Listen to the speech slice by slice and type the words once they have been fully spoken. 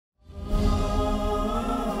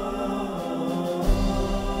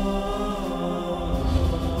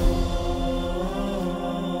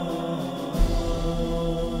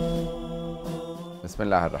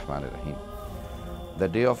Bismillah ar-Rahman ar-Rahim. The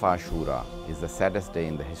day of Ashura is the saddest day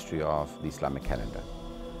in the history of the Islamic calendar.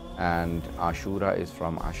 And Ashura is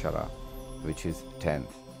from Ashura, which is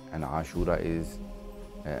 10th. And Ashura is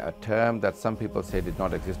a term that some people say did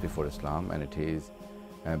not exist before Islam, and it is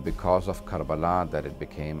because of Karbala that it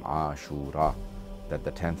became Ashura, that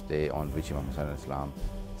the 10th day on which Imam Hussain Islam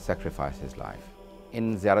sacrificed his life.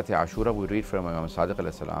 In Ziyarati Ashura, we read from Imam Sadiq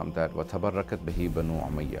alayhi salam that وَتَبَرَّكَتْ بِهِ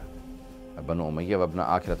بَنُو أُمَيَّةَ Banu Umayyah وَابْنَ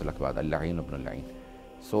آخِرَةُ الْأَكْبَادِ al-La'in ibn al-La'in.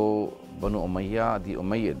 So Banu Umayyah, the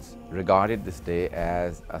Umayyads, regarded this day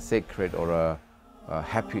as a sacred or a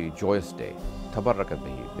happy, joyous day. Tabarrakat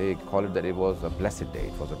bihi. They call it that it was a blessed day,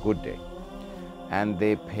 it was a good day. And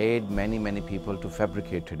they paid many people to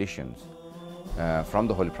fabricate traditions from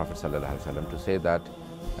the Holy Prophet ﷺ to say that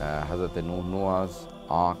Hazrat Noah's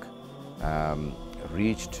Ark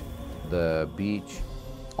reached the beach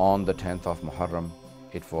on the 10th of Muharram.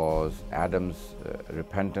 It was Adam's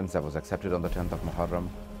repentance that was accepted on the 10th of Muharram.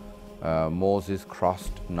 Moses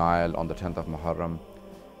crossed Nile on the 10th of Muharram,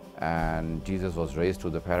 and Jesus was raised to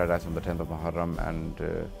the paradise on the 10th of Muharram, and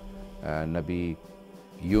Nabi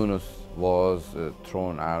Yunus was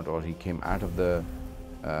thrown out, or he came out of the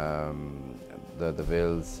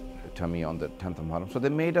whale's tummy on the 10th of Muharram. So they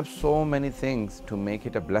made up so many things to make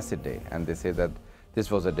it a blessed day, and they say that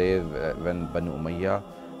this was a day when Banu Umayyah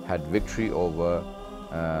had victory over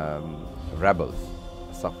rebels.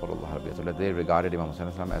 Astaghfirullah. So they regarded Imam Hussain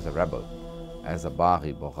Islam as a rebel, as a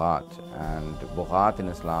baghi, bughat. And bughat in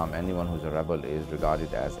Islam, anyone who's a rebel is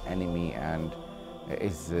regarded as enemy and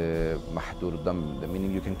is mahdur dam,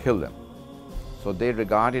 meaning you can kill them. So they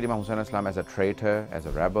regarded Imam Hussain Islam as a traitor, as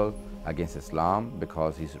a rebel against Islam,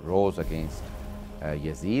 because he rose against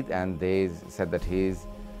Yazid, and they said that his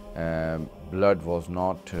blood was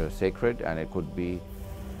not sacred and it could be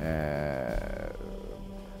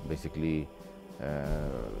basically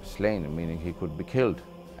slain, meaning he could be killed.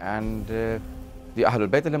 And the Ahlul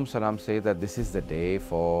Bayt alayhim salam say that this is the day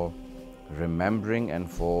for remembering, and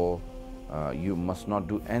for you must not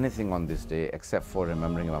do anything on this day except for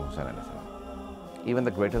remembering Imam Hussain alayhi salam. Even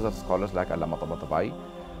the greatest of scholars like Allama Tabatabai,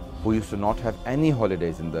 who used to not have any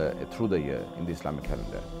holidays through the year in the Islamic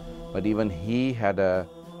calendar, but even he had a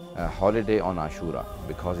holiday on Ashura,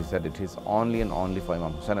 because he said it is only and only for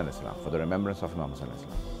Imam Hussain alayhi salam, for the remembrance of Imam Hussain alayhi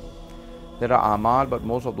salam. There are amal, but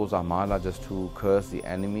most of those amal are just to curse the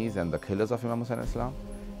enemies and the killers of Imam Hussain alayhi salam,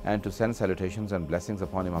 and to send salutations and blessings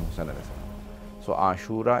upon Imam Hussain alayhi salam. So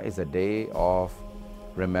Ashura is a day of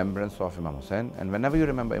remembrance of Imam Hussain, and whenever you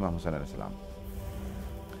remember Imam Hussain alayhi salam,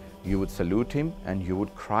 you would salute him and you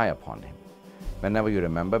would cry upon him. Whenever you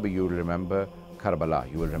will remember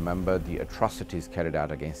Karbala, you will remember the atrocities carried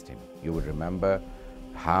out against him. You will remember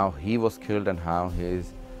how he was killed and how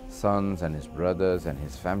his sons and his brothers and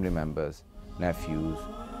his family members, nephews,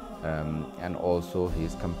 and also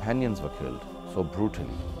his companions were killed so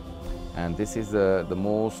brutally. And this is the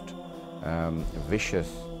most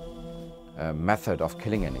vicious method of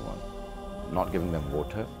killing anyone. Not giving them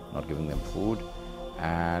water, not giving them food,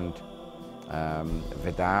 and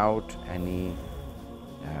without any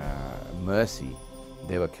mercy,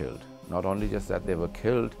 they were killed. Not only just that they were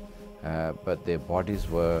killed, but their bodies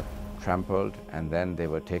were trampled, and then they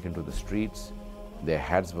were taken to the streets. Their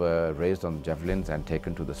heads were raised on javelins and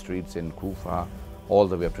taken to the streets in Kufa, all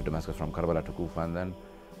the way up to Damascus, from Karbala to Kufa, and then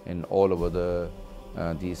in all over the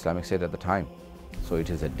Islamic State at the time. So it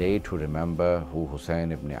is a day to remember who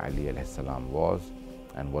Hussain ibn Ali alayhi salam was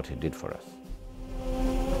and what he did for us.